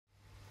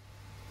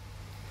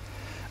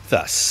the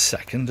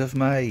 2nd of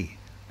May.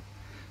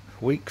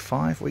 Week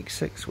 5, week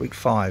 6, week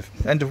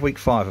 5. End of week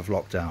 5 of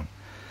lockdown.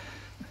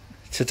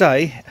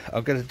 Today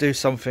I'm going to do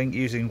something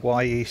using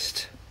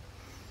Wyeast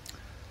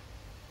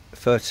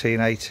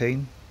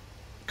 1318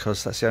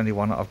 because that's the only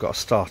one that I've got a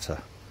starter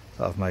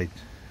that I've made.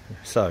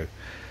 So,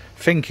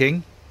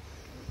 thinking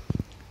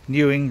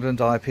New England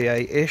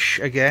IPA-ish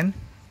again.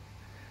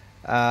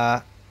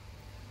 I'm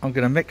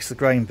going to mix the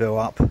grain bill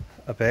up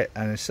a bit,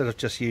 and instead of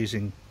just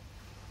using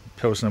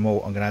Pilsner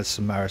malt, I'm going to add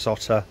some Maris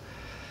Otter,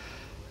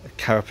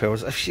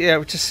 Carapils. Yeah,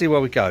 we'll just see where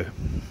we go.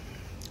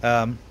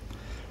 Then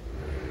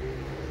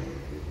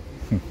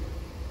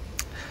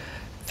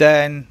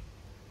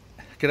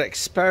I'm going to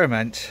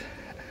experiment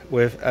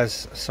with,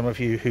 as some of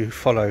you who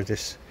follow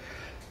this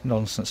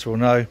nonsense will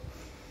know,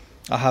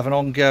 I have an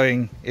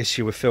ongoing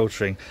issue with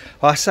filtering.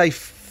 Well, I say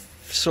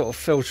sort of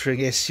filtering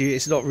issue,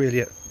 it's not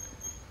really a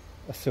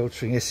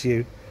filtering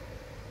issue.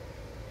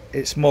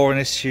 It's more an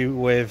issue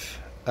with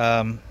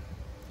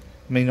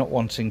me not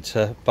wanting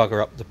to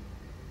bugger up the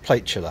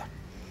plate chiller.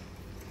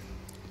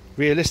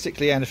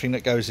 Realistically, anything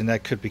that goes in there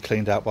could be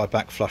cleaned out by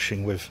back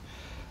flushing with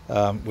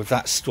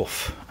that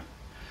stuff,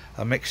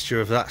 a mixture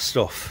of that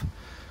stuff,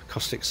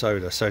 caustic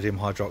soda, sodium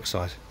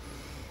hydroxide.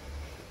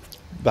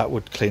 That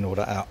would clean all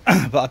that out.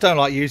 But I don't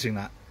like using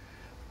that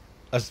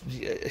as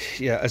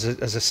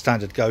a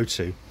standard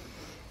go-to.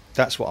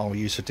 That's what I'll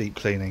use for deep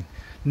cleaning.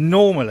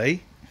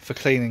 Normally, for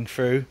cleaning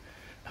through,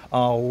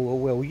 I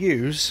will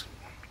use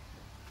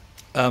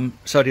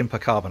sodium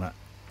percarbonate,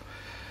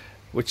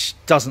 which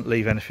doesn't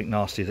leave anything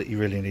nasty that you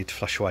really need to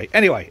flush away.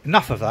 Anyway,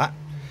 enough of that.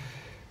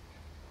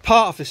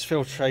 Part of this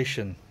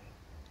filtration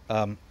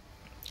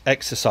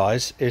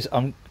exercise is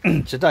I'm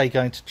today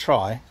going to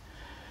try,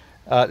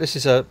 this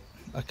is a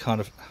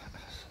kind of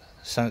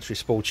sanitary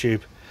spool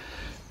tube,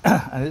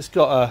 and it's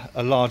got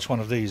a large one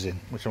of these in,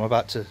 which I'm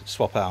about to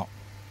swap out.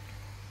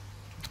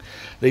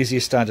 These are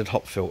your standard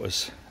hop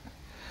filters,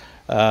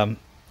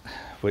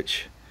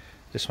 which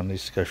this one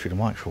needs to go through the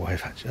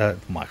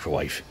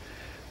microwave.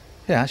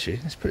 Yeah, actually,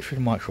 let's put it through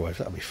the microwave,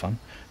 that'll be fun.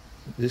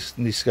 This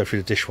needs to go through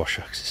the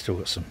dishwasher because it's still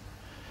got some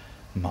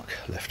muck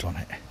left on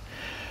it.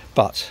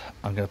 But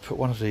I'm going to put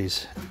one of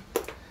these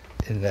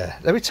in there.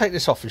 Let me take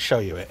this off and show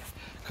you it,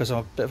 because I'm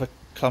a bit of a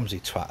clumsy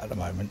twat at the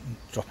moment,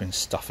 dropping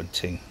stuff and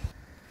ting.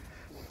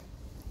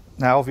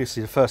 Now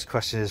obviously the first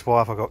question is, why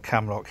have I got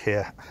cam lock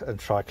here and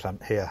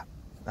tri-clamp here?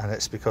 And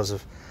it's because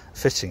of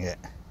fitting it,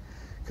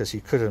 because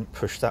you couldn't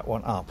push that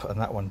one up and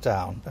that one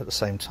down at the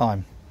same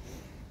time.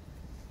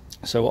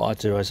 So what I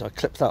do is I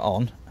clip that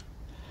on,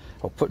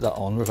 or put that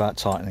on without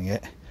tightening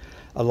it,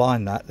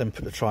 align that, then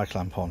put the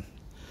tri-clamp on.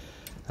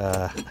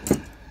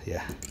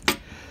 Yeah.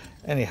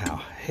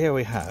 Anyhow, here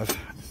we have,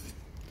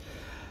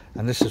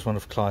 and this is one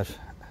of Clive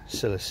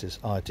Sillis's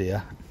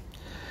idea,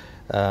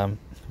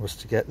 was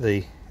to get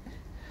the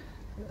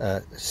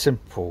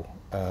simple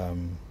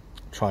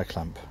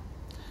tri-clamp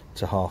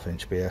to 1/2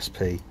 inch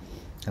BSP,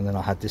 and then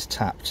I had this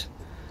tapped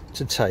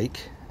to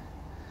take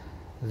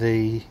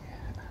the,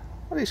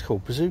 what are these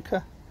called,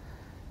 bazooka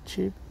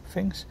tube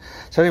things.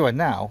 So anyway,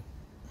 now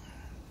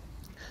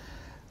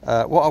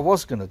what I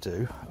was going to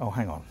do, oh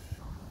hang on,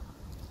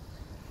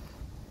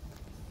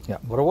 yeah,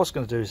 what I was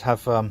going to do is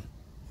have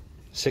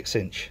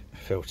 6-inch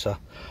filter,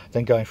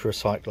 then going through a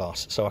sight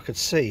glass, so I could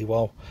see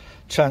while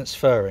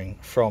transferring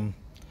from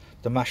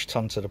the mash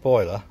tun to the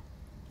boiler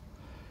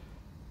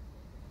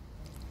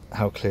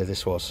how clear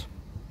this was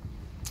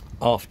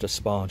after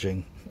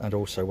sparging, and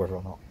also whether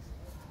or not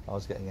I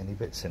was getting any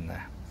bits in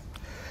there.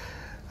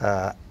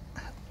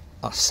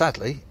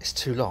 Sadly, it's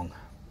too long,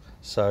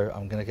 so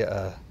I'm going to get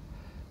a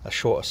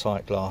shorter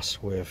sight glass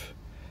with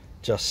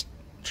just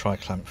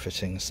tri-clamp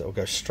fittings that will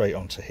go straight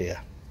onto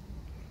here,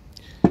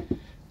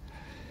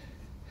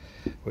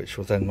 which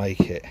will then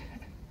make it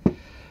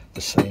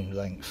the same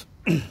length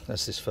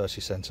as this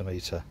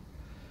 30cm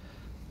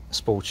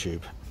spool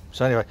tube.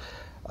 So anyway,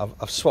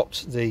 I've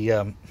swapped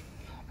the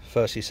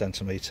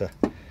 30cm,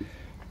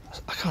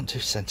 I can't do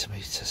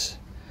centimetres,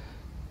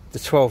 the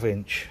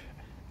 12-inch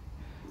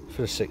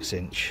for the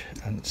 6-inch,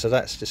 and so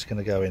that's just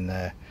going to go in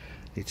there.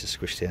 Need to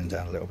squish the end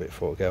down a little bit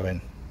before it go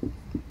in,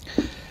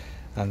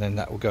 and then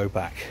that will go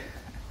back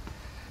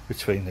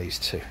between these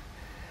two.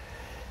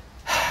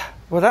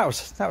 Well, that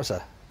was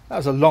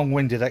a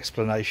long-winded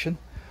explanation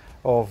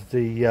of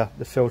the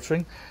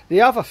filtering.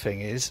 The other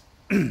thing is,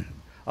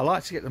 I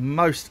like to get the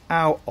most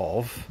out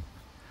of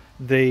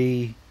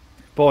the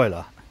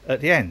boiler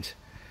at the end.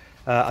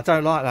 I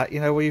don't like that, you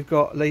know, where you've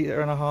got 1.5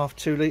 litres,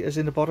 2 litres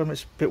in the bottom.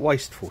 It's a bit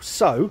wasteful.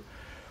 So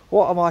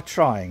what am I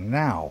trying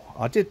now?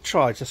 I did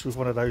try just with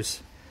one of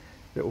those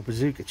little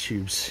bazooka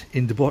tubes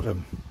in the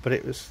bottom, but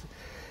it was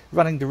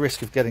running the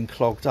risk of getting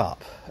clogged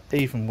up,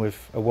 even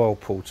with a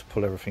whirlpool to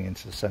pull everything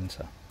into the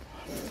centre.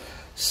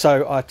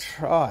 So I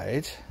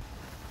tried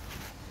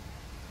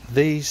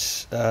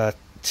these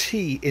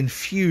tea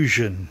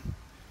infusion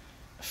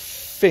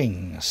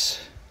things,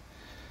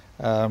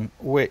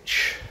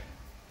 which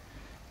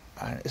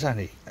is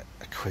only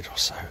 £1 or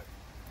so,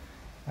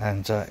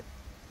 and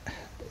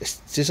it's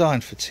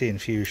designed for tea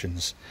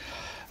infusions.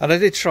 And I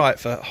did try it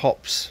for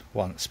hops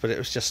once, but it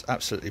was just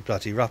absolutely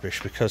bloody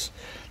rubbish because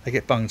they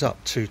get bunged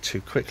up too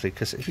quickly.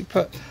 Because if you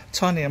put a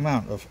tiny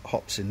amount of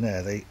hops in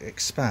there, they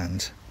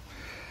expand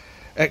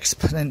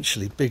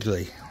exponentially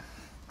bigly.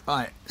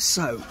 Right,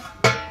 so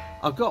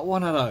I've got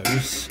one of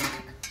those,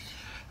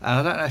 and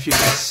I don't know if you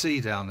can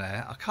see down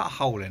there, I cut a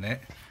hole in it,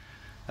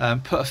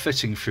 put a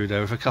fitting through there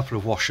with a couple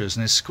of washers,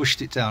 and then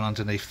squished it down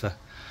underneath the,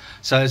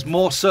 so there's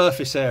more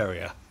surface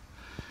area.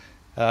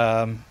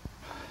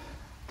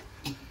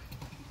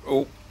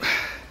 Oh, I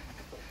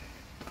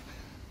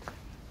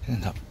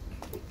end up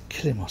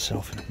killing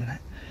myself in a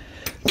minute.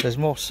 There's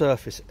more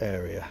surface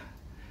area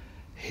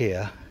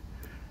here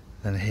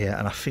than here,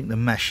 and I think the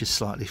mesh is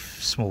slightly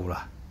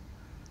smaller,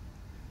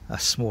 a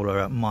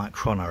smaller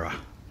micron.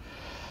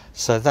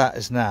 So that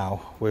is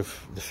now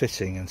with the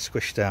fitting and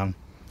squished down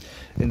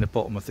in the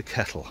bottom of the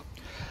kettle.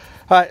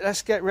 Right,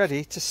 let's get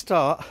ready to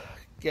start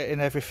getting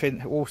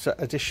everything, water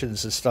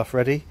additions and stuff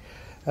ready,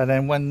 and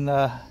then when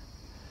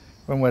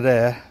we're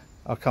there,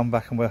 I'll come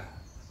back and we'll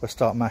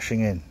start mashing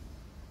in.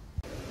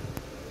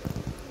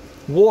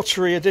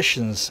 Watery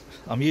additions.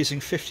 I'm using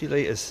 50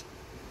 litres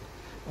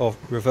of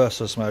reverse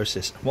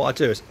osmosis. What I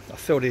do is I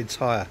fill the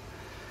entire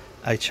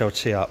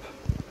HLT up.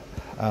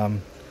 I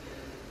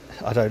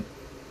don't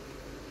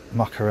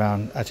muck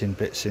around adding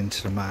bits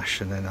into the mash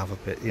and then other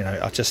bit, you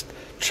know, I just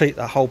treat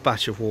that whole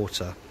batch of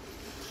water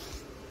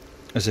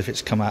as if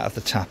it's come out of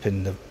the tap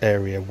in the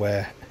area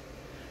where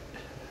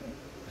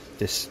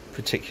this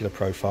particular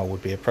profile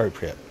would be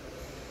appropriate.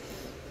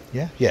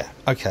 Yeah,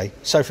 okay.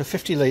 So for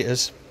 50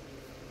 litres,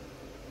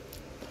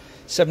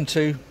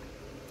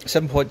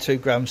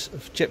 7.2 grams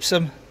of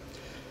gypsum,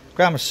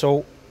 gram of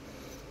salt,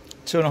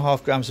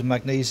 2.5 grams of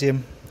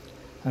magnesium,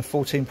 and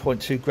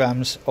 14.2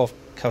 grams of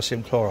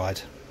calcium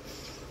chloride.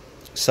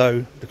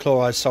 So the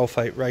chloride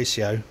sulfate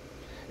ratio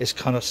is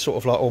kind of sort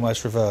of like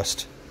almost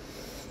reversed,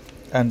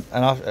 and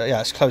yeah,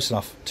 it's close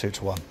enough, 2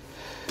 to 1.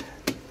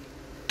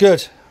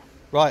 Good.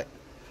 Right,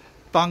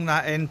 bung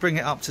that in, bring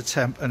it up to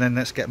temp, and then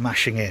let's get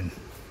mashing in.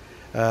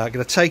 I'm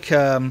going to take,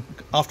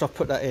 after I've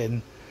put that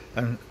in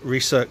and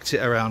recircuit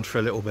it around for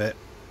a little bit,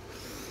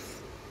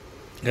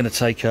 I'm going to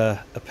take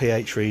a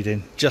pH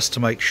reading just to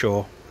make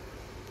sure,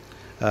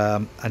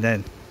 and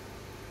then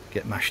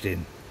get mashed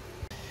in.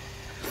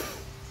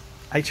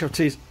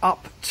 HLT is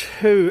up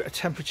to a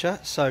temperature,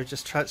 so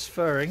just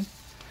transferring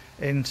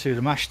into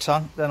the mash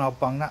tun. Then I'll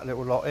bung that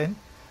little lot in.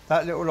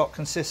 That little lot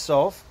consists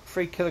of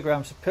 3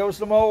 kilograms of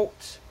Pilsner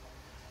malt,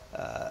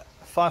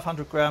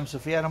 500 grams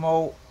of Vienna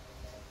Malt,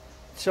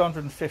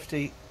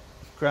 250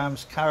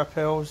 grams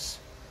Carapils,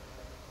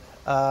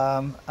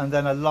 and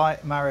then a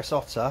light Maris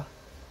Otter,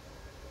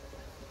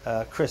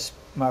 crisp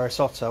Maris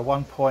Otter,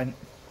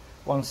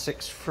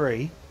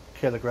 1.163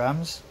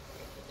 kilograms.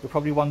 You're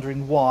probably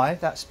wondering why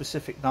that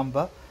specific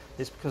number.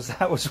 It's because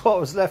that was what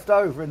was left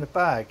over in the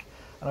bag,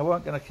 and I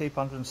weren't going to keep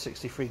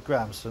 163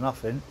 grams for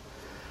nothing.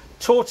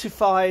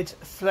 Torrefied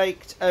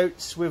Flaked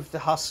Oats with the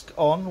husk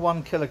on,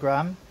 1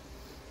 kilogram,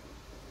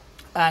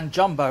 and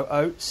jumbo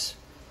oats,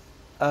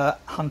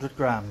 100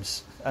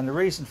 grams. And the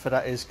reason for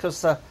that is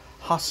because the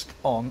husk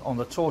on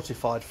the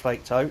Torrefied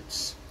Flaked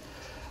Oats,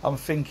 I'm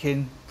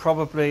thinking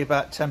probably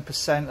about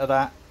 10% of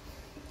that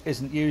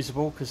isn't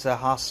usable because they're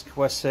husk,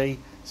 Wessie.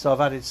 So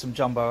I've added some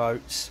jumbo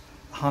oats,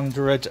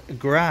 100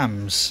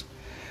 grams.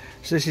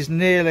 So this is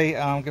nearly,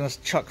 I'm going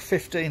to chuck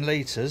 15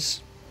 litres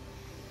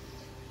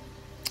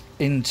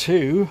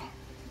into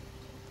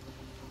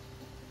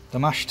the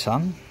mash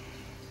tun,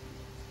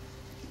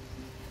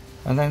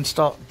 and then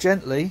start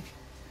gently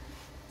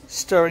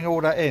stirring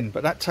all that in.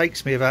 But that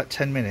takes me about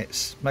 10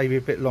 minutes, maybe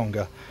a bit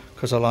longer,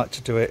 because I like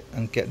to do it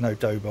and get no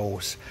dough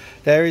balls.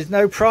 There is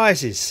no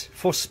prizes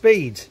for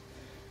speed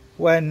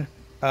when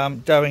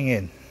doughing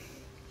in.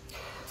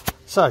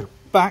 So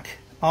back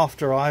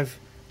after I've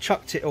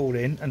chucked it all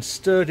in and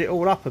stirred it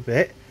all up a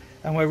bit,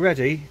 and we're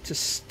ready to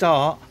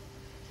start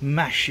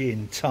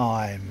mashing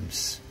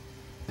times.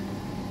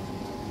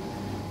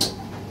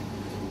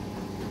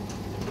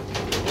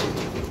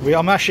 We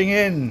are mashing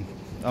in.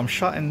 I'm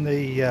shutting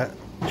the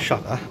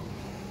shutter,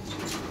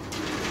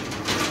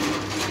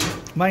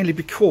 mainly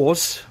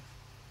because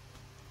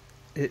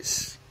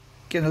it's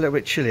getting a little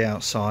bit chilly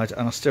outside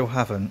and I still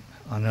haven't,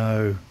 I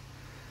know,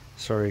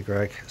 sorry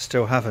Greg,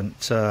 still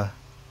haven't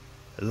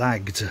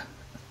lagged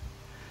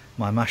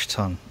my mash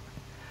tun.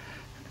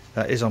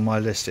 That is on my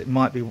list. It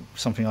might be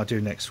something I do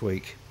next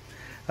week.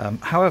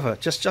 However,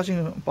 just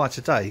judging by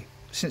today,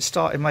 since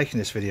starting making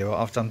this video,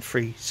 I've done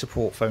 3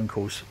 support phone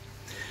calls,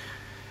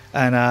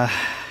 and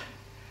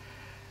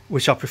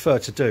which I prefer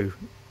to do.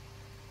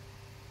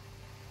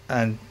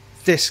 And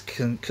this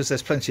can, because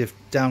there's plenty of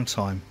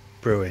downtime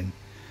brewing,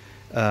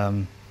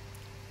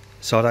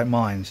 so I don't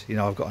mind. You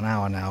know, I've got an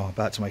hour now,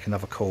 about to make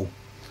another call,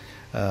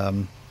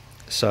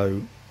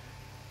 so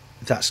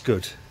that's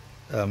good.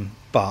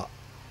 But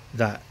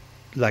that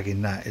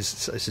lagging that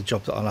is, it's a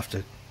job that I'll have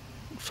to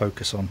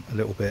focus on a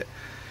little bit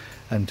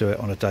and do it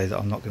on a day that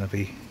I'm not going to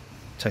be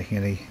taking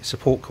any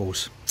support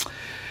calls.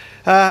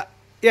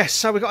 Yes,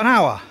 so we've got an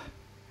hour,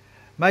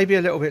 maybe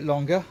a little bit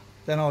longer,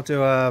 then I'll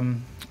do a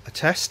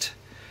test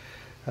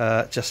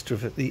just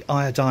with the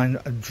iodine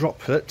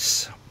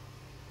droplets.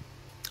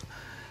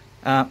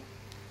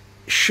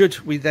 Should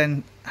we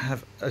then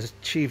have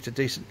achieved a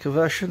decent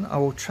conversion, I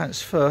will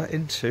transfer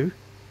into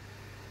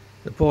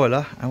the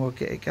boiler and we'll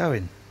get it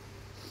going.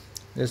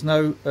 There's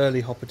no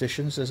early hop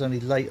additions, there's only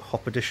late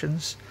hop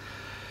additions.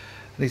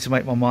 I need to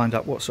make my mind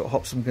up what sort of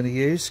hops I'm going to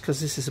use,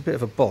 because this is a bit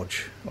of a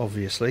bodge,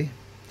 obviously.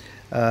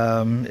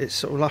 It's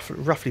sort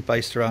of roughly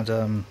based around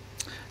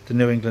the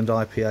New England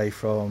IPA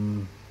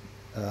from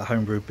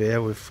Homebrew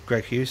Beer with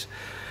Greg Hughes.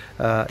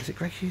 Is it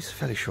Greg Hughes?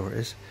 Fairly sure it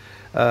is.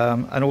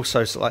 And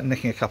also sort of like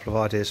nicking a couple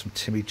of ideas from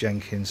Timmy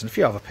Jenkins and a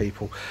few other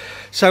people.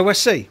 So we'll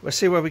see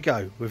where we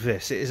go with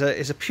this.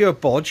 It's a pure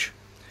bodge.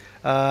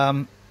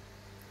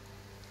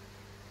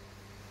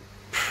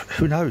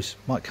 Who knows,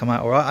 might come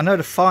out all right. I know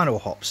the final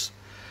hops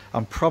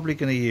I'm probably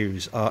going to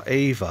use are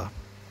either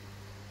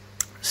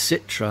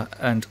Citra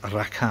and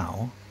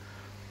Rakau,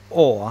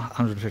 or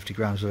 150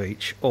 grams of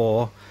each,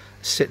 or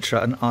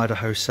Citra and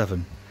Idaho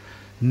 7.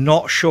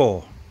 Not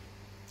sure.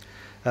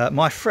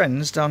 My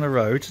friends down the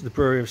road, the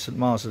brewery of St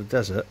Mars of the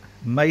Desert,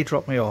 may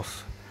drop me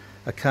off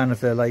a can of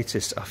their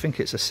latest, I think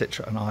it's a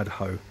Citra and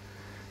Idaho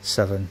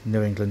 7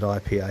 New England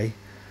IPA,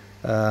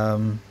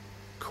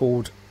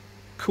 called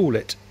Cool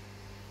It,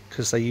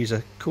 because they use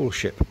a cool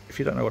ship. If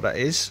you don't know what that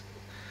is,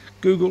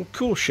 Google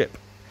cool ship.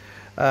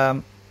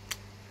 So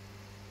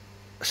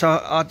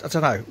I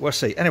don't know, we'll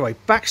see. Anyway,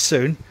 back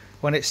soon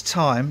when it's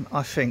time,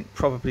 I think,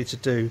 probably to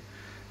do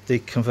the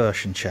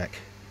conversion check.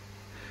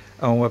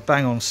 And we're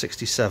bang on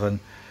 67.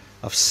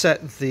 I've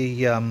set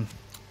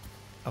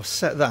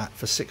that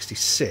for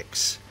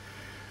 66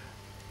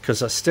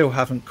 because I still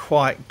haven't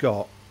quite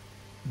got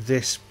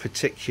this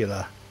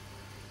particular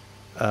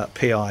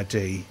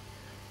PID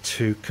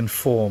to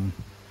conform.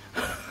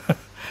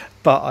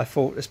 But I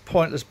thought it's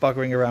pointless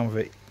buggering around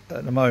with it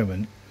at the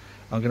moment.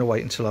 I'm going to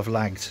wait until I've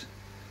lagged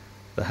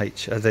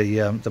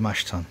the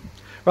mash tun.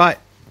 Right,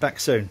 back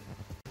soon.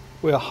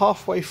 We are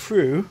halfway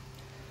through,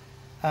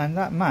 and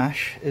that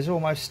mash is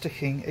almost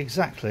sticking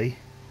exactly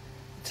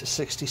to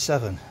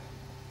 67,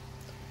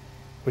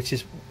 which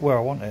is where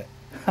I want it.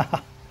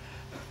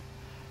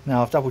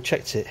 Now I've double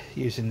checked it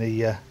using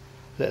the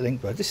little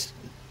inkbird. This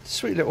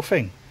sweet little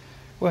thing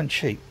weren't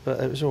cheap, but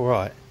it was all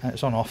right, and it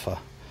was on offer.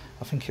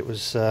 I think it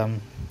was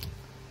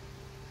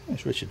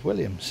Richard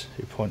Williams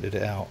who pointed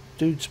it out.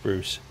 Dude's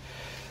Brews.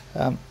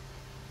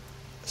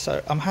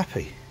 So I'm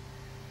happy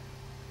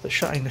that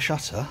shutting the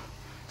shutter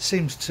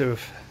seems to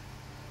have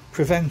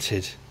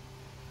prevented.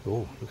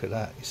 Oh, look at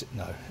that!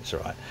 No, it's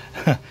all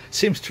right.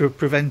 Seems to have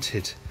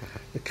prevented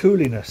the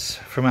cooliness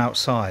from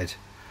outside.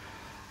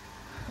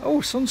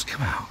 Oh, sun's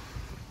come out.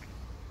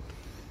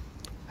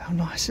 How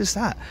nice is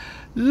that?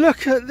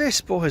 Look at this,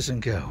 boys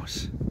and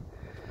girls.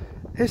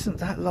 Isn't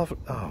that lovely?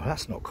 Oh,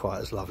 that's not quite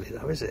as lovely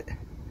though, is it?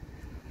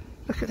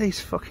 Look at these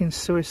fucking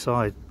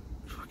suicide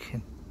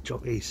fucking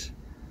jockeys.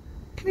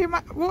 Can you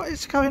imagine what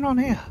is going on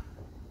here?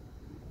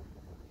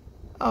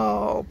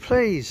 Oh,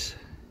 please.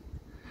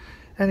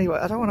 Anyway,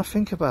 I don't want to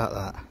think about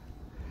that.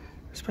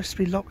 It's supposed to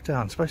be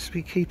lockdown. It's supposed to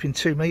be keeping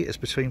 2 meters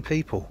between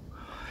people.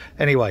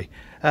 Anyway,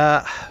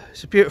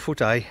 it's a beautiful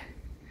day.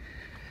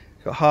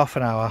 Got half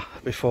an hour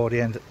before the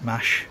end of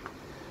mash.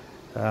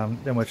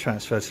 Then we'll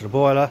transfer to the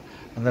boiler,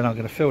 and then I'm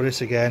going to fill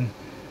this again,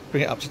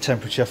 bring it up to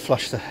temperature,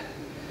 flush the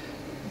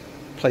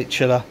plate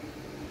chiller.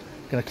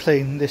 Going to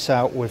clean this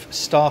out with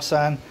Star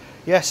San.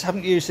 Yes, I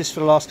haven't used this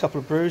for the last couple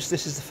of brews.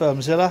 This is the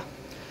Firmzilla.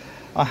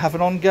 I have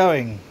an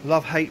ongoing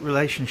love-hate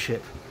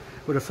relationship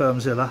with a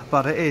Firmzilla,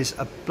 but it is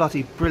a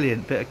bloody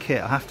brilliant bit of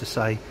kit, I have to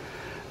say.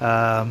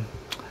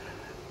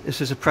 This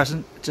was a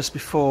present just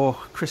before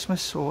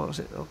Christmas, or what was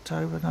it,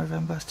 October,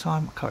 November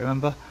time? I can't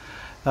remember.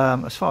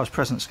 As far as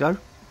presents go,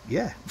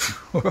 yeah,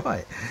 all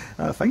right,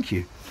 thank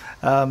you.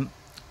 I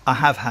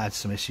have had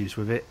some issues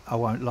with it, I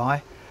won't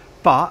lie,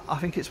 but I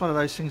think it's one of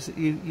those things that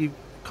you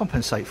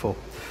compensate for.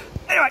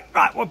 Anyway,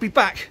 right, we'll be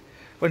back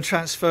when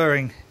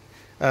transferring.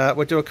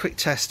 We'll do a quick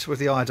test with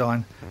the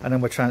iodine, and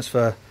then we'll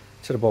transfer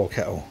to the boil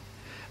kettle.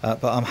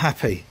 But I'm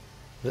happy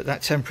that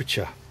that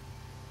temperature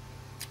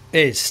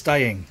is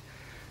staying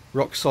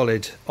rock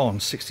solid on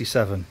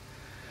 67.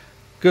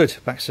 Good,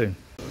 back soon.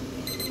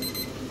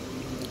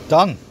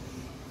 Done.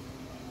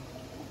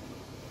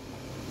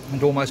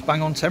 And almost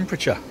bang on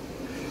temperature.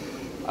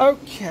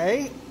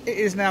 Okay, it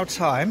is now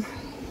time.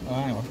 Oh,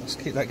 hang on, let's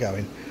keep that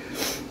going.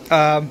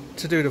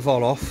 To do the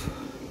vol off.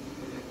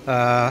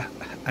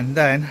 And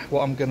then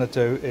what I'm going to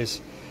do is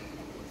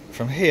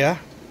from here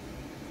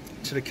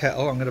to the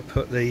kettle, I'm going to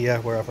put the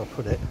wherever I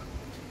put it,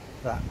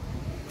 that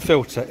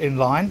filter in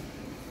line,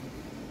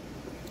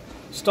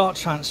 start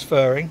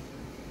transferring,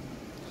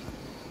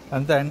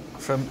 and then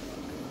from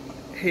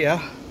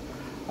here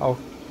I'll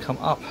come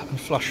up and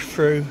flush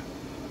through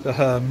the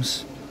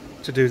herms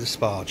to do the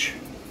sparge.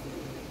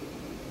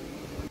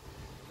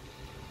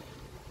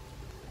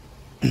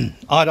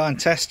 Iodine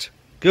test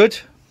good.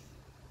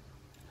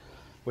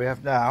 We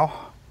have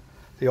now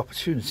the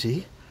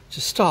opportunity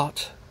to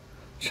start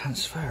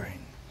transferring.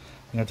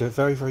 I'm going to do it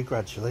very, very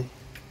gradually.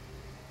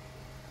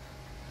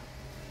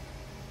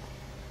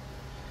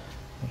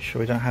 Make sure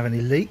we don't have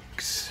any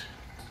leaks.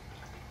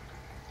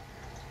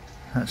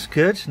 That's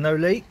good, no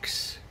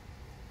leaks.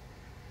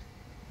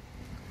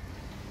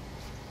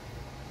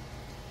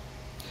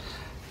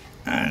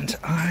 And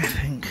I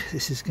think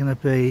this is going to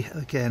be,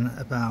 again,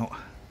 about,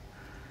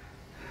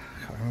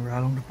 I can't remember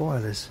how long the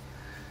boil is.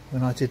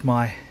 When I did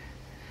my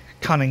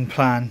cunning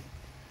plan,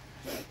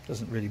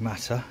 doesn't really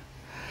matter.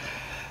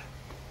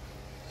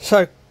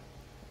 So,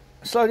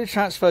 slowly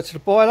transfer to the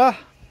boiler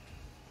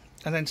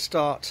and then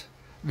start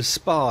the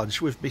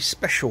sparge with my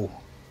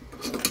special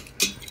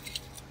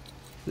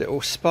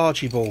little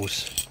spargy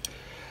balls.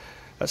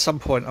 At some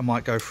point I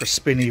might go for a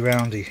spinny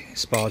roundy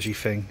spargy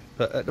thing,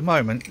 but at the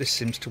moment this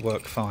seems to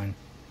work fine.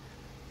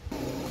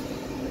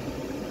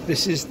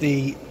 This is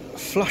the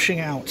flushing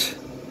out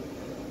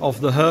of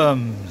the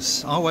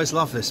herms. I always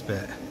love this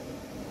bit.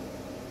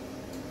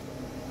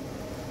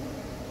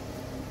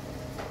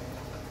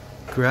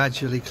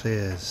 Gradually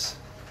clears.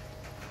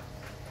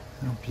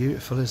 How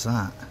beautiful is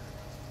that?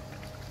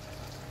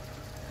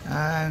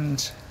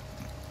 And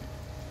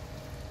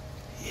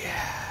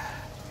yeah.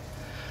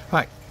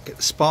 Right, get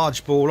the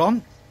sparge ball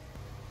on.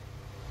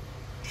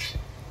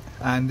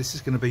 And this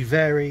is going to be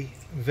very,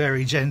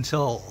 very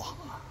gentle.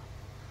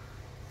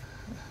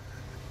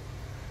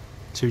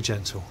 Too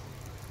gentle.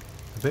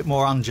 A bit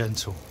more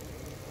ungentle.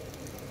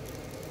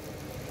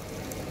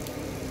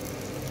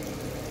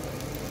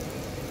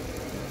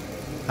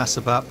 That's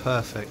about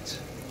perfect.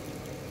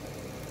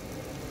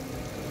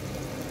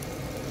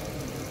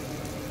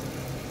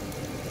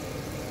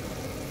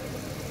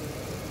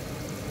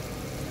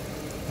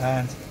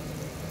 And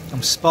I'm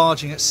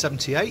sparging at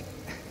 78.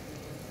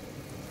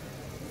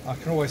 I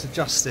can always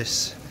adjust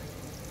this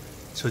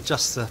to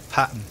adjust the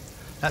pattern.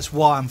 That's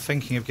why I'm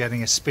thinking of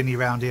getting a spinny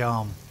roundy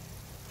arm.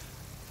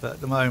 But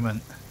at the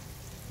moment,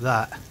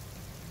 that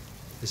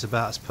is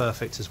about as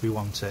perfect as we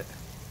want it.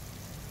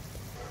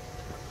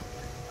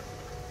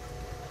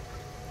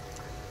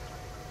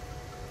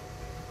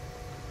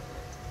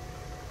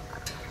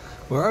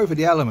 We're over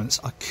the elements.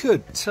 I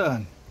could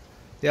turn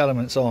the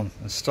elements on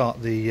and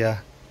start the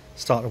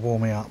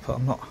warming up, but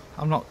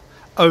I'm not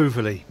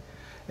overly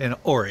in a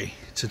hurry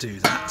to do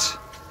that.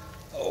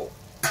 Oh,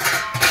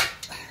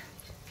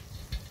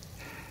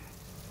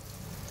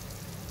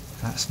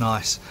 that's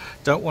nice.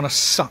 Don't want to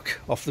suck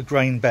off the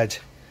grain bed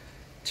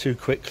too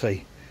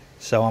quickly,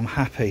 so I'm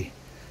happy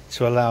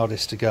to allow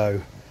this to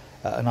go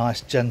at a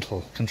nice,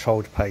 gentle,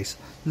 controlled pace.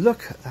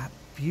 Look at that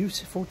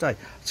beautiful day.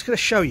 I'm just going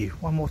to show you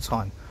one more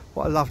time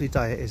what a lovely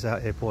day it is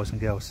out here, boys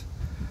and girls.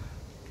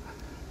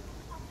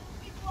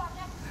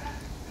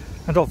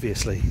 And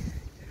obviously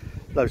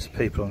loads of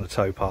people on the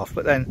towpath,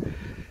 but then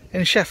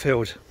in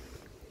Sheffield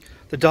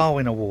the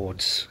Darwin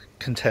Awards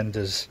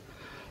contenders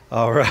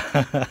are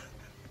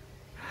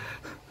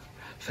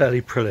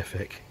fairly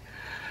prolific.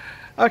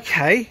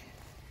 Okay,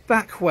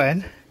 back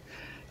when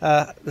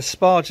the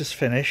sparge is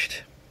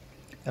finished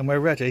and we're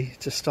ready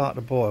to start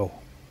the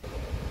boil.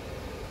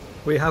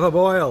 We have a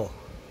boil.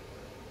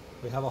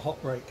 We have a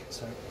hot break.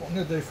 So what I'm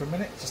going to do for a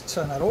minute, just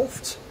turn that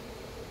off.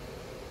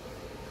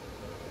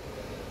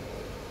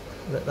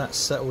 Let that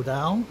settle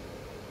down.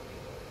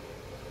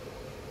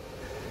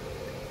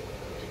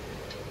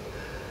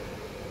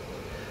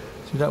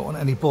 So we don't want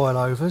any boil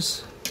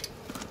overs.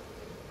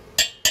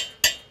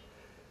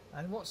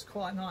 And what's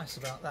quite nice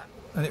about that,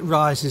 and it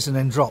rises and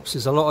then drops,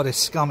 is a lot of this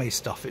scummy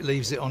stuff, it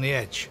leaves it on the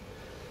edge.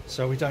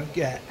 So we don't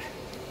get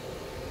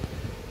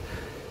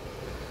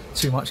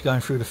too much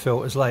going through the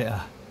filters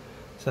later.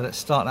 So let's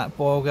start that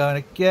boil going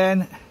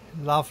again.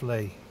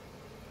 Lovely.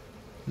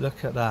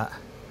 Look at that.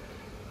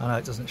 I know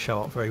it doesn't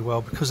show up very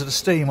well because of the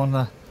steam on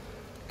the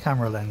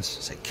camera lens.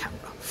 I say camera,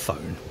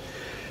 phone.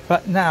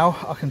 But now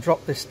I can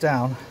drop this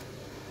down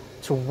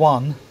to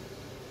one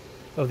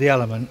of the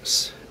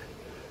elements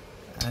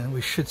and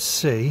we should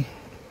see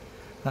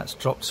that's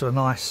dropped to a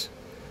nice,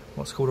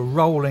 what's called a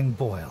rolling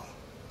boil.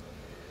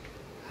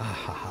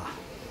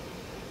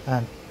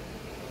 And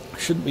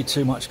shouldn't be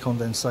too much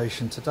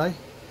condensation today.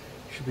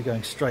 Should be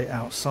going straight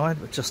outside,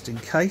 but just in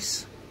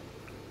case.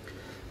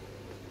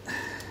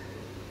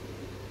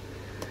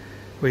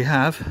 We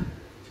have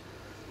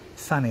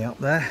Fanny up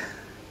there,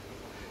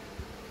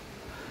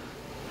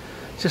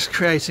 just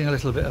creating a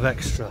little bit of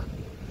extra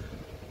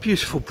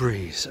beautiful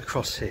breeze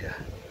across here,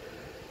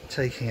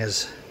 taking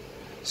us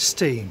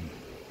steam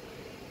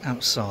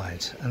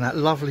outside, and that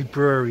lovely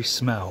brewery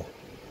smell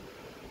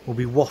will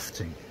be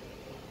wafting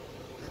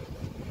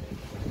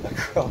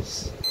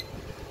across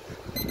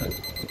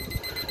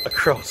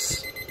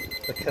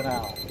the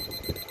canal.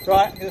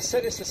 Right, I'm going to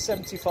set this for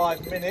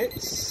 75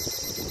 minutes.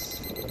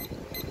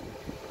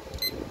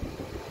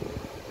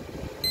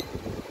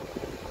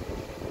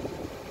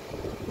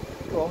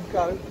 Go on,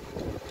 go.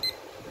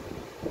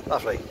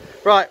 Lovely.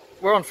 Right,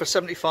 we're on for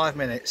 75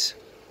 minutes.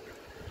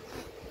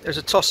 There's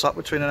a toss-up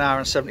between an hour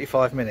and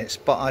 75 minutes,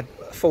 but I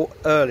thought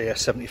earlier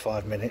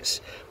 75 minutes,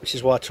 which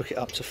is why I took it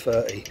up to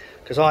 30,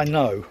 because I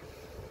know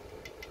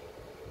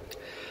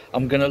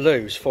I'm going to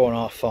lose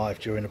 4.5–5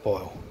 during the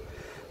boil.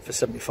 for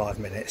 75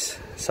 minutes.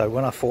 So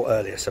when I thought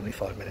earlier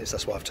 75 minutes,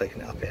 that's why I've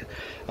taken it up here.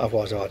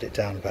 Otherwise I had it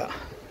down about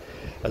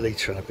a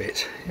litre and a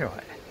bit. You're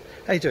right.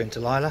 How you doing,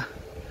 Delilah?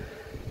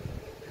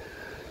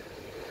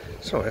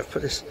 Sorry, I've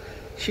put this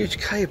huge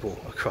cable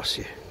across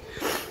you.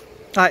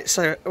 Right,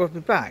 so we'll be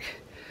back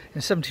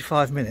in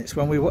 75 minutes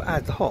when we will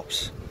add the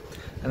hops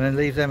and then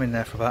leave them in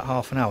there for about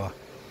half an hour.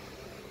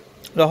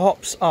 The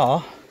hops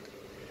are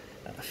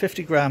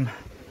 50 gram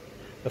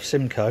of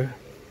Simcoe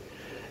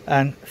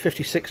and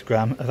 56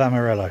 gram of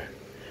Amarillo,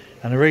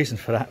 and the reason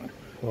for that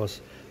was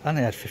I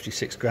only had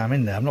 56 gram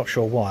in there. I'm not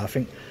sure why. I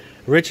think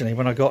originally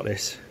when I got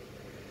this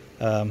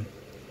there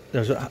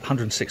was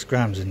 106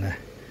 grams in there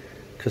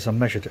because I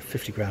measured at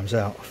 50 grams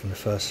out from the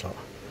first lot.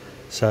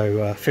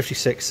 So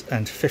 56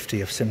 and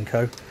 50 of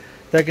Simcoe.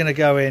 They're going to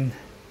go in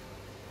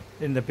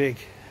the big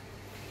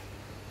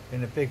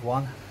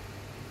one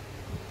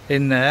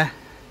in there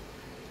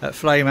at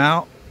flame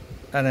out,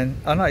 and then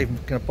I'm not even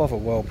going to bother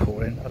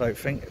whirlpooling. I don't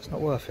think it's not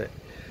worth it.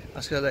 I'm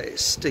just going to let it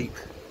steep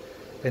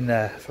in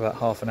there for about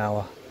half an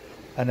hour,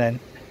 and then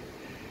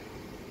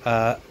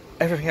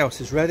everything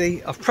else is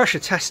ready. I've pressure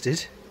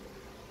tested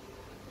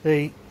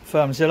the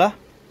Firmzilla,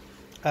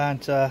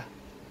 and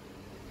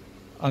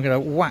I'm going to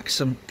whack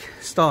some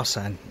star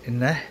sand in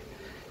there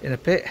in a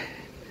bit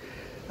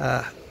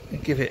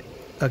and give it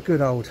a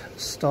good old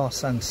star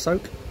sand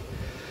soak.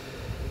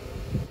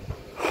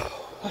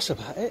 That's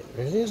about it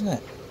really, isn't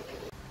it?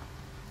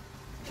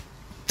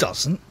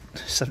 Doesn't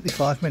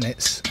 75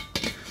 minutes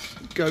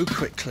go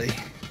quickly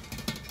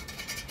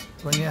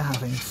when you're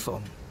having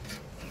fun.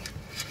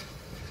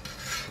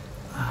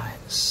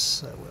 Alright,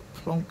 so we'll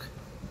plonk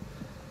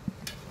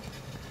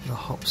the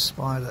hop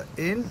spider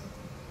in.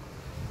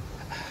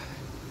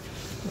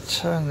 We'll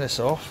turn this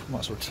off. Might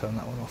as well turn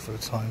that one off for the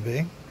time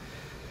being.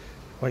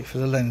 Wait for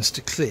the lens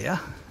to clear.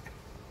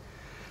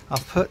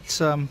 I've put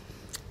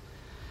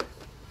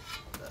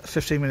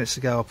 15 minutes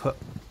ago I put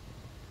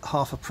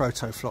half a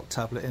Protofloc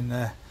tablet in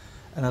there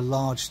and a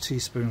large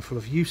teaspoonful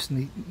of yeast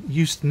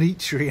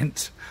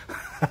nutrient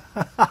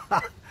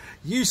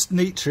yeast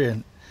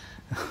nutrient,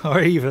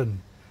 or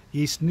even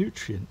yeast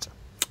nutrient.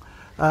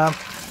 I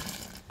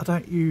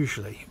don't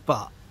usually,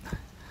 but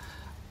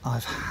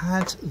I've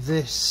had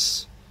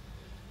this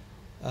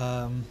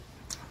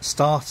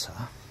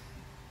starter,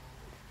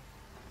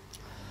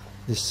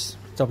 this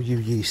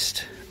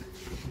Wyeast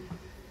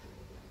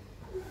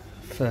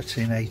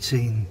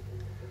 1318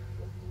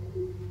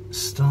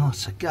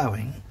 starter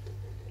going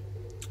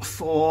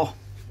for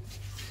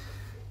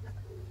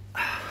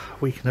a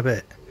week and a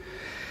bit.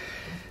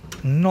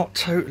 Not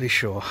totally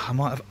sure. I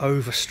might have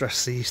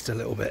overstressed the yeast a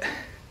little bit.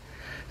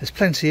 There's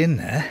plenty in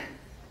there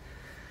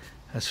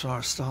as far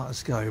as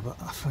starters go,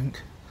 but I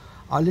think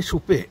a little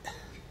bit,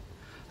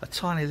 a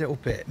tiny little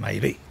bit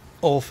maybe,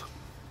 of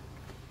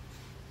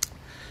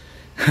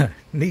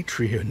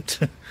nutrient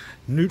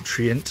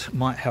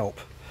might help.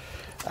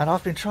 And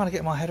I've been trying to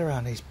get my head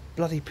around these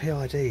bloody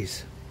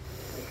PIDs.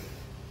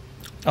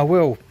 I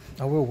will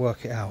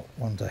work it out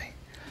one day.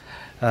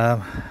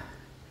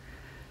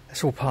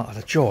 It's all part of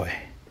the joy,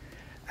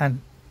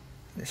 and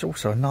it's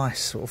also a nice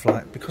sort of,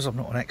 like, because I'm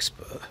not an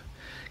expert,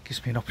 it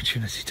gives me an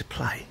opportunity to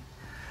play.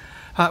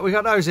 We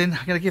got those in.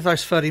 I'm going to give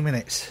those 30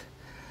 minutes,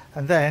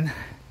 and then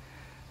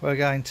we're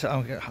going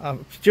to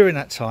during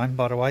that time,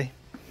 by the way,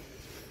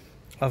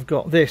 I've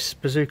got this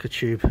bazooka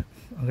tube.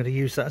 I'm going to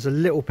use that as a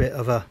little bit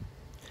of a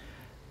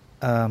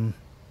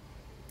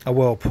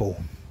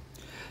whirlpool,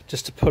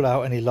 just to pull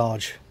out any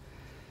large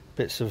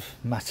bits of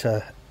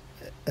matter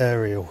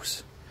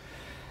aerials.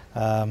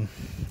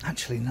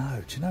 Actually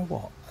no, do you know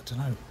what, I don't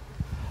know,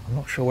 I'm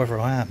not sure whether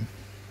I am.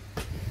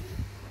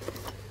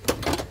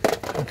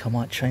 I think I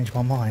might change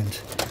my mind,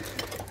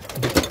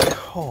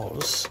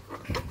 because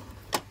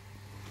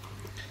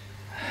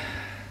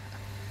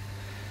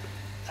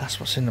that's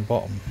what's in the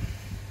bottom.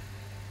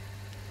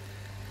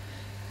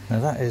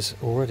 Now that is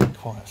already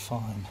quite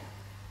fine.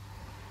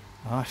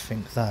 I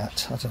think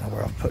that, I don't know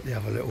where I've put the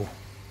other little,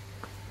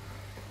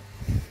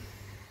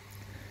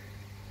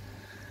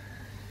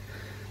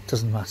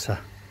 doesn't matter.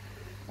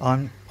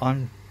 I'm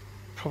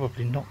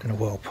probably not going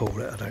to whirlpool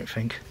it, I don't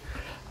think.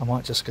 I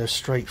might just go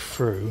straight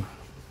through.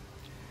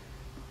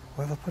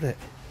 Where have I put it?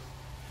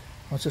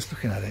 I was just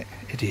looking at it,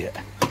 idiot.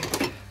 I'll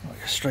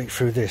go straight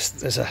through this.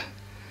 There's a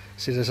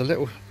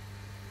little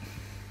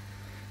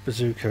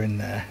bazooka in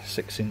there,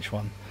 6-inch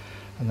one,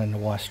 and then the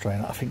Y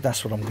strainer. I think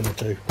that's what I'm going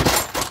to do.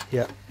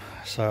 Yep.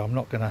 So I'm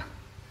not gonna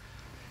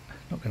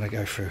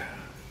go through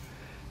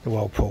the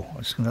whirlpool. I'm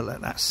just gonna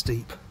let that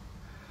steep.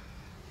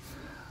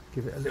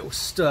 Give it a little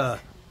stir.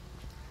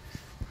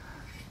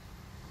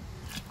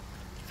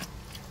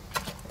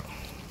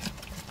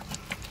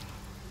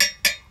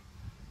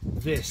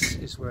 This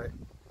is where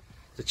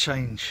the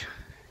change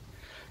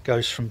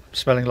goes from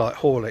smelling like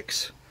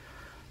Horlicks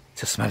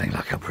to smelling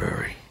like a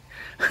brewery.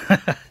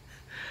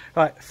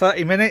 Right,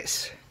 30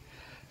 minutes,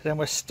 then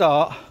we'll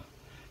start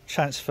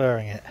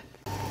transferring it.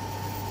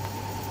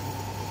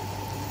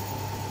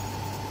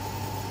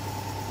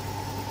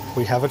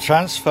 We have a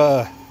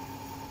transfer.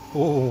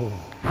 Oh,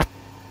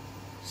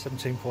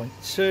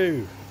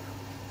 17.2,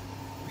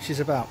 which is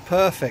about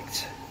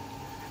perfect.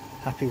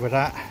 Happy with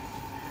that.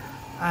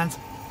 And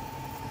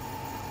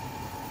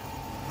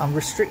I'm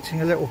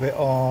restricting a little bit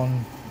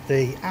on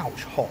the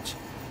hot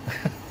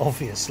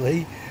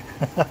obviously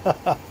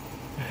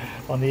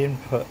on the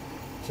input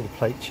to the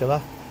plate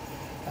chiller,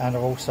 and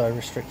I'm also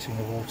restricting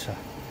the water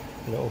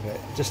a little bit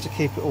just to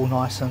keep it all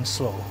nice and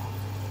slow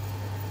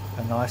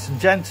and nice and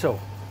gentle.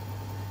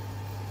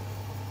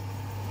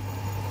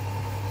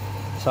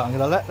 So I'm going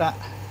to let that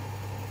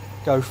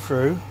go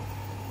through,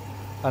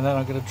 and then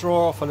I'm going to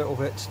draw off a little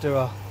bit to do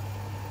a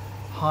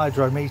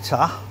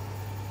hydrometer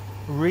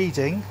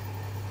reading,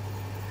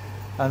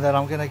 and then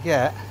I'm going to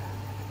get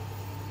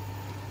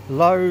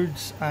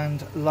loads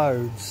and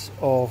loads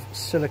of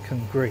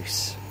silicone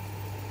grease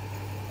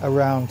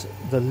around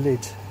the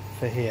lid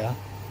for here,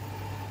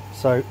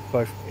 so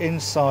both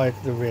inside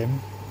the rim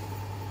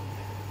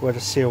where the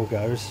seal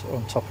goes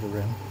on top of the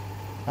rim,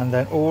 and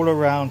then all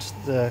around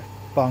the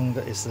bung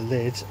that is the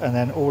lid, and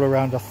then all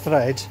around a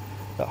thread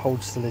that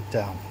holds the lid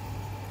down.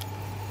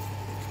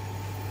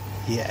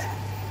 Yeah,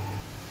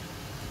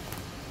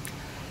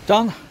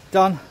 done,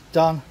 done,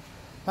 done.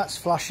 That's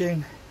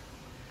flushing.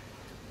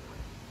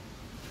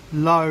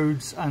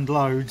 Loads and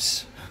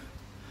loads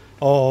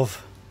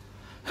of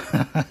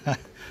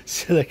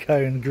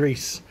silicone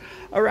grease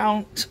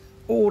around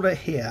all of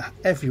here,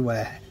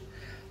 everywhere.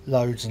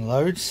 Loads and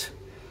loads.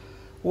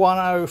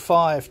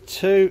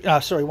 1052,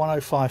 sorry,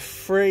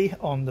 1053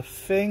 on the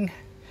thing.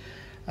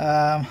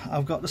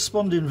 I've got the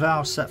sponding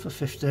valve set for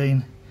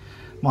 15.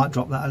 Might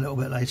drop that a little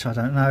bit later, I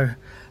don't know.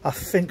 I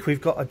think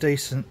we've got a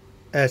decent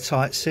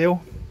airtight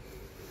seal.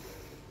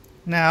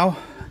 Now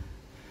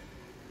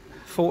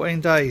 14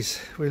 days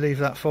we leave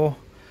that for,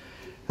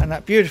 and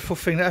that beautiful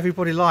thing that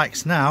everybody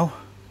likes now,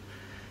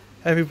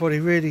 everybody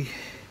really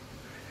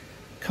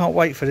can't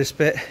wait for this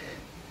bit,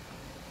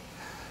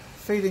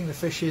 feeding the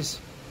fishes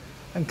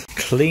and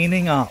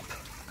cleaning up.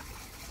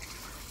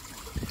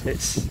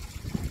 It's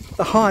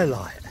the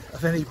highlight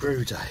of any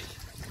brew day.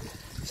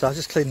 So I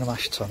just cleaned the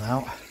mash tun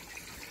out.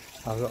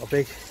 I've got a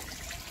big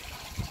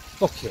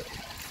bucket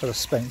full of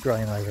spent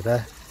grain over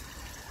there.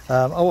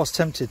 I was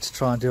tempted to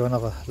try and do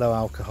another low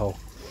alcohol,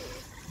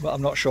 but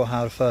I'm not sure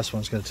how the first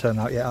one's going to turn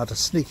out yet. I had a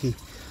sneaky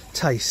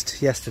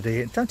taste yesterday.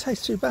 It don't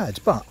taste too bad,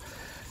 but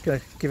I'm going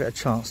to give it a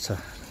chance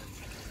to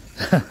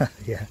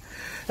yeah.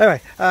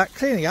 Anyway,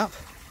 cleaning up.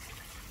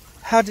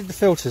 How did the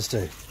filters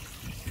do?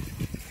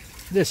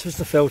 This was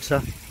the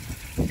filter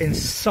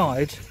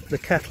inside the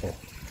kettle,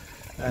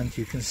 and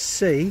you can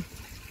see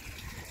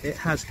it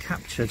has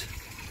captured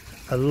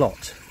a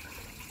lot.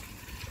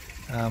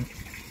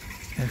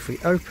 If we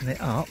open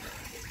it up,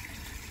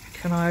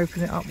 can I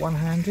open it up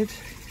one-handed?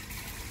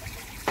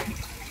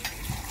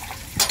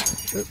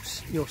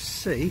 Oops, you'll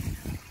see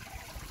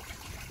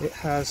it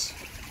has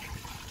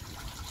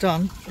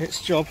done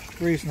its job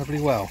reasonably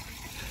well.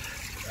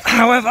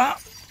 However,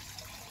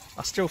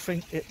 I still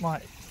think it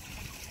might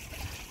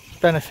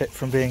benefit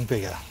from being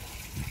bigger.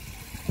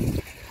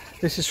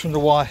 This is from the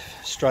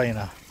Wyeast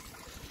strainer,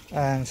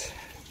 and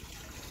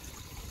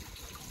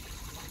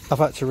I've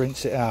had to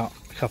rinse it out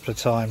a couple of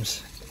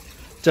times.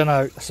 Don't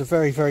know, it's a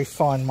very, very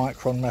fine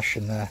micron mesh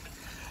in there.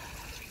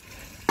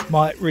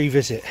 Might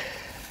revisit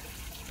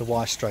the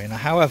Wyeast strainer.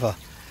 However,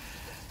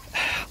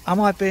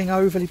 am I being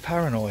overly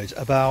paranoid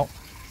about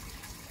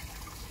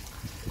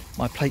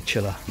my plate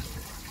chiller?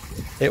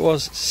 It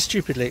was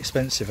stupidly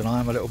expensive, and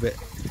I'm a little bit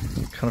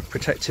kind of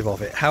protective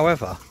of it.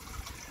 However,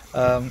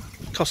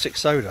 caustic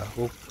soda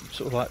will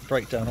sort of like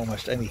break down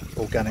almost any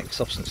organic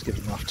substance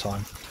given enough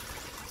time.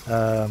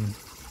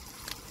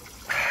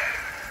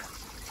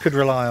 Could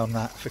rely on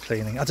that for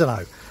cleaning. I don't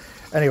know.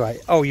 Anyway,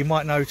 oh, you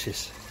might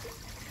notice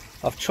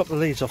I've chopped the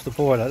leads off the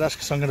boiler. That's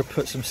because I'm going to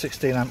put some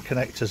 16 amp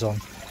connectors on.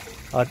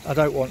 I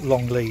don't want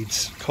long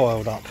leads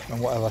coiled up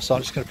and whatever, so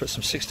I'm just going to put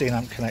some 16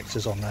 amp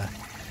connectors on there,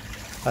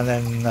 and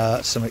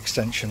then some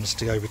extensions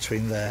to go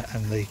between there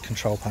and the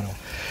control panel.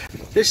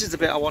 This is the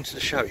bit I wanted to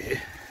show you.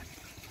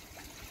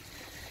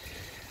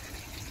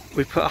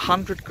 We put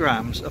 100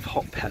 grams of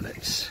hot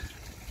pellets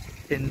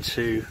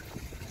into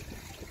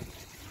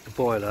the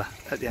boiler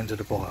at the end of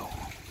the boil,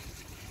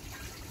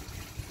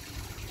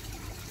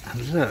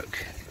 and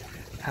look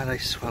how they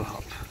swell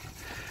up.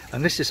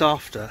 And this is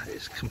after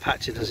it's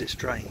compacted as it's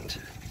drained.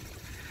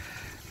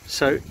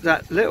 So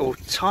that little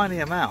tiny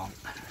amount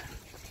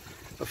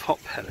of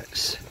hot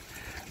pellets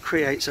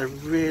creates a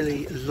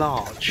really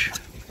large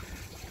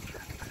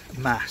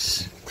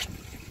mass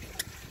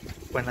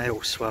when they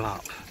all swell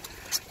up,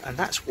 and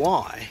that's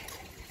why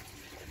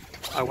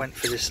I went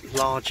for this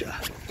larger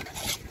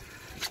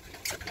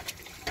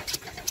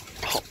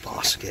hot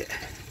basket.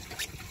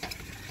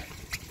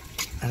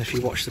 And if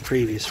you watch the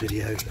previous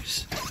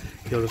videos,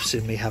 you'll have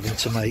seen me having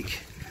to make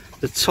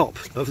the top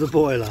of the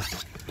boiler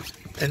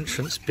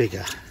entrance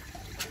bigger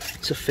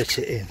to fit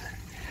it in.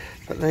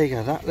 But there you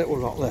go, that little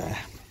lot there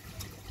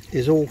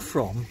is all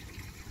from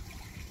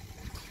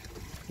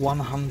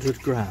 100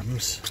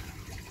 grams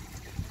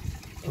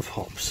of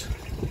hops.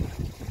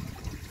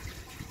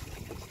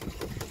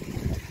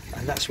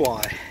 And that's why,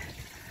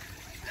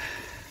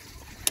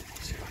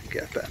 let's see if I can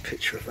get a better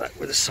picture of that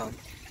with the sun.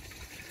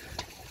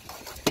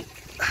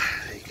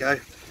 There you go.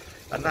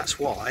 And that's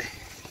why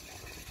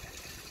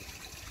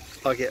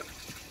I get a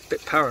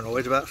bit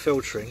paranoid about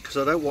filtering, because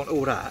I don't want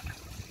all that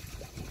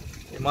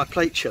in my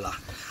plate chiller.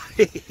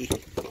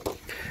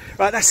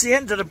 Right, that's the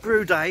end of the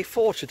brew day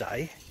for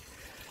today.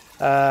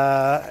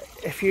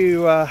 If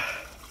you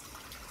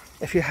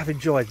have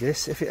enjoyed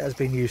this, if it has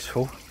been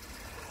useful,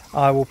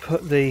 I will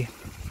put the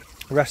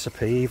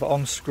recipe either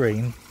on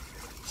screen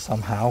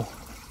somehow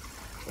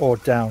or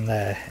down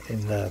there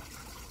in the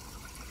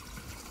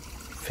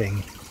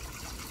thing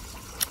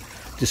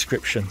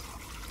description.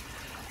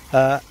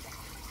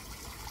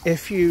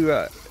 If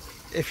you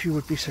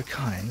would be so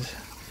kind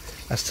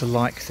as to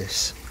like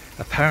this,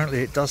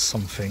 apparently it does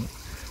something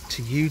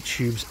to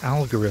YouTube's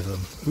algorithm.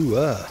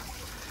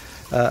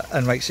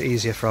 And makes it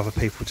easier for other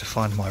people to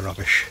find my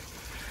rubbish.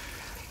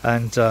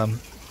 And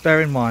bear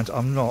in mind,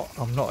 I'm not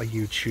a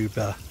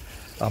YouTuber,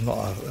 I'm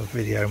not a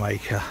video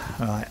maker,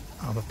 right?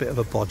 I'm a bit of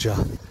a bodger,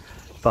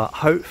 but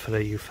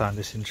hopefully you found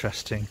this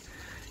interesting.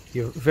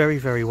 You're very,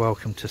 very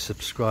welcome to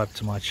subscribe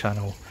to my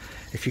channel.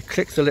 If you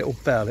click the little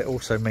bell, it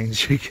also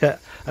means you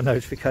get a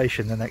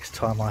notification the next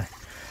time I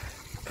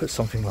put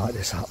something like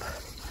this up.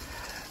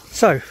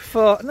 So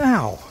for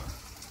now,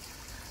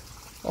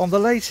 on the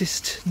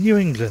latest New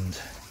England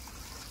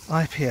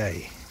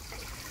IPA,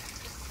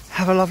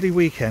 have a lovely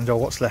weekend, or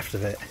what's left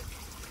of it,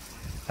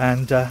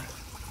 and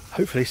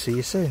hopefully see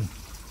you soon.